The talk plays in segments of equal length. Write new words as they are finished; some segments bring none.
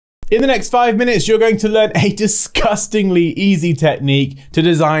In the next 5 minutes, you're going to learn a disgustingly easy technique to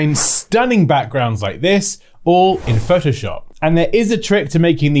design stunning backgrounds like this, all in Photoshop. And there is a trick to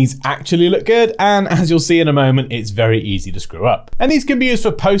making these actually look good, and as you'll see in a moment, it's very easy to screw up. And these can be used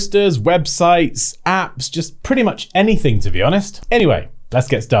for posters, websites, apps, just pretty much anything, to be honest. Anyway, let's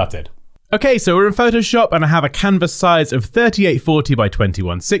get started. Okay, so we're in Photoshop and I have a canvas size of 3840 by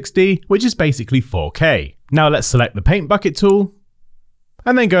 2160, which is basically 4K. Now let's select the paint bucket tool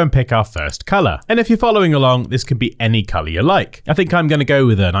and then go and pick our first color. And if you're following along, this can be any color you like. I think I'm gonna go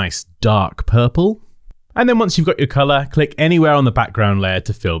with a nice dark purple. And then once you've got your color, click anywhere on the background layer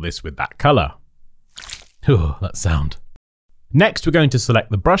to fill this with that color. Ooh, that sound. Next, we're going to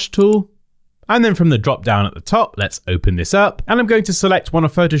select the brush tool. And then from the drop down at the top, let's open this up. And I'm going to select one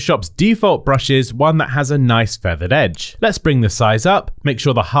of Photoshop's default brushes, one that has a nice feathered edge. Let's bring the size up, make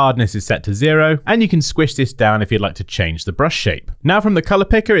sure the hardness is set to 0, and you can squish this down if you'd like to change the brush shape. Now from the color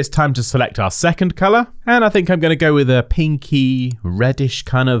picker, it's time to select our second color. And I think I'm gonna go with a pinky, reddish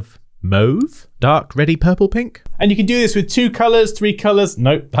kind of mauve, dark, reddy purple pink. And you can do this with 2 colors, 3 colors,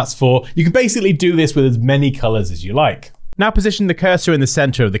 nope, that's 4. You can basically do this with as many colors as you like. Now position the cursor in the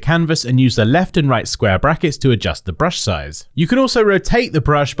center of the canvas and use the left and right square brackets to adjust the brush size. You can also rotate the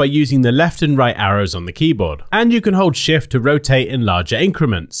brush by using the left and right arrows on the keyboard. And you can hold shift to rotate in larger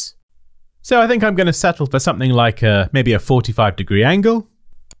increments. So I think I'm going to settle for something like maybe a 45-degree angle.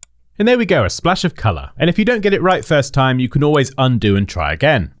 And there we go, a splash of color. And if you don't get it right first time, you can always undo and try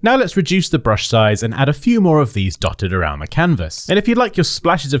again. Now let's reduce the brush size and add a few more of these dotted around the canvas. And if you'd like your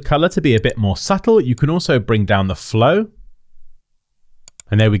splashes of color to be a bit more subtle, you can also bring down the flow.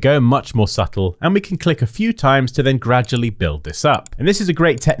 And there we go, much more subtle. And we can click a few times to then gradually build this up. And this is a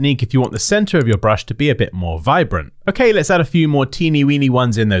great technique if you want the center of your brush to be a bit more vibrant. Okay, let's add a few more teeny weeny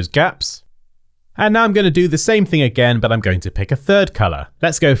ones in those gaps. And now I'm going to do the same thing again, but I'm going to pick a third color.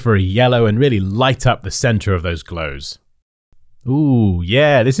 Let's go for a yellow and really light up the center of those glows. Ooh,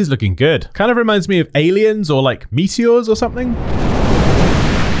 yeah, this is looking good. Kind of reminds me of aliens or like meteors or something.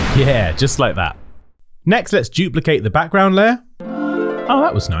 Yeah, just like that. Next, let's duplicate the background layer. Oh,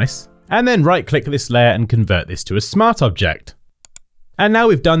 that was nice. And then right click this layer and convert this to a smart object. And now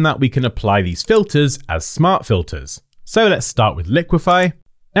we've done that, we can apply these filters as smart filters. So let's start with Liquify.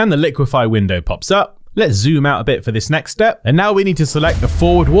 And the Liquify window pops up. Let's zoom out a bit for this next step. And now we need to select the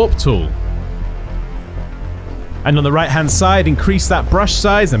forward warp tool. And on the right hand side, increase that brush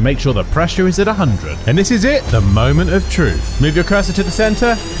size and make sure the pressure is at 100. And this is it, the moment of truth. Move your cursor to the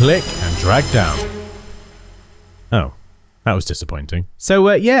center, click and drag down. Oh. That was disappointing. So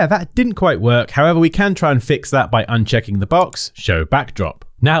yeah, that didn't quite work. However, we can try and fix that by unchecking the box, show backdrop.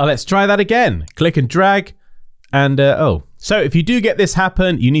 Now let's try that again. Click and drag, and oh. So if you do get this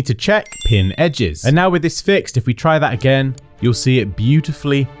happen, you need to check pin edges. And now with this fixed, if we try that again, you'll see it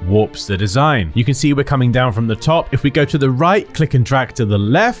beautifully warps the design. You can see we're coming down from the top. If we go to the right, click and drag to the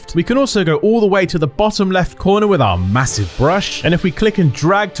left. We can also go all the way to the bottom left corner with our massive brush. And if we click and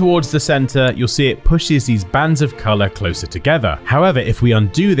drag towards the center, you'll see it pushes these bands of color closer together. However, if we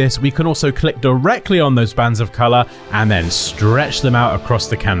undo this, we can also click directly on those bands of color and then stretch them out across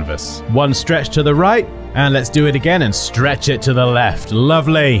the canvas. One stretch to the right, and let's do it again and stretch it to the left.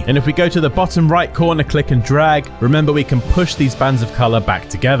 Lovely. And if we go to the bottom right corner, click and drag, remember we can push these bands of color back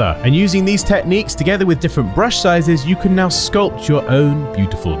together. And using these techniques together with different brush sizes, you can now sculpt your own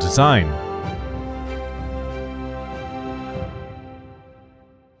beautiful design.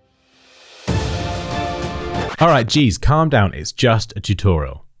 Alright, geez, calm down, it's just a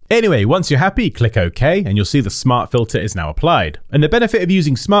tutorial. Anyway, once you're happy, click OK, and you'll see the smart filter is now applied. And the benefit of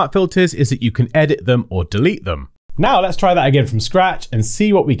using smart filters is that you can edit them or delete them. Now let's try that again from scratch and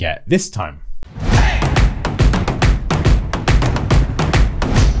see what we get this time.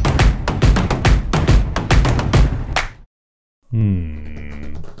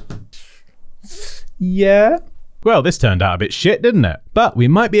 Yeah. Well, this turned out a bit shit, didn't it? But we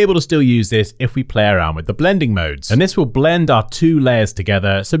might be able to still use this if we play around with the blending modes. And this will blend our 2 layers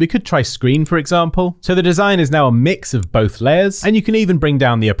together, so we could try screen, for example. So the design is now a mix of both layers, and you can even bring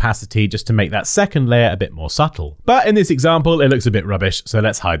down the opacity just to make that second layer a bit more subtle. But in this example, it looks a bit rubbish, so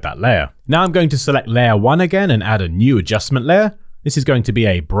let's hide that layer. Now I'm going to select layer 1 again and add a new adjustment layer. This is going to be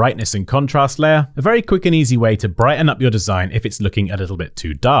a brightness and contrast layer, a very quick and easy way to brighten up your design if it's looking a little bit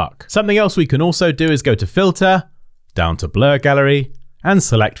too dark. Something else we can also do is go to Filter, down to Blur Gallery, and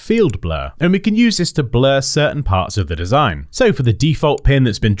select Field Blur. And we can use this to blur certain parts of the design. So for the default pin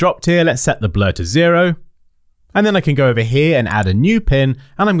that's been dropped here, let's set the blur to 0. And then I can go over here and add a new pin,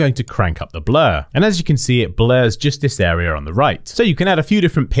 and I'm going to crank up the blur. And as you can see, it blurs just this area on the right. So you can add a few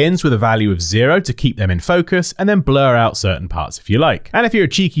different pins with a value of 0 to keep them in focus, and then blur out certain parts if you like. And if you're a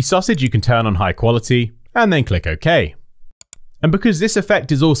cheeky sausage, you can turn on high quality, and then click OK. And because this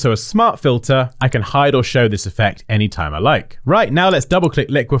effect is also a smart filter, I can hide or show this effect anytime I like. Right, now let's double click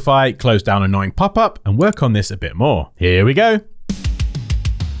Liquify, close down annoying pop-up, and work on this a bit more. Here we go.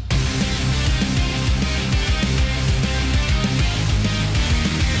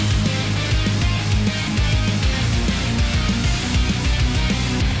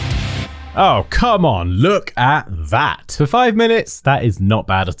 Oh, come on, look at that. For 5 minutes, that is not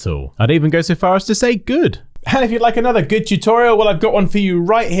bad at all. I'd even go so far as to say good. And if you'd like another good tutorial, well, I've got one for you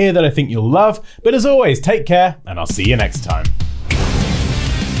right here that I think you'll love. But as always, take care, and I'll see you next time.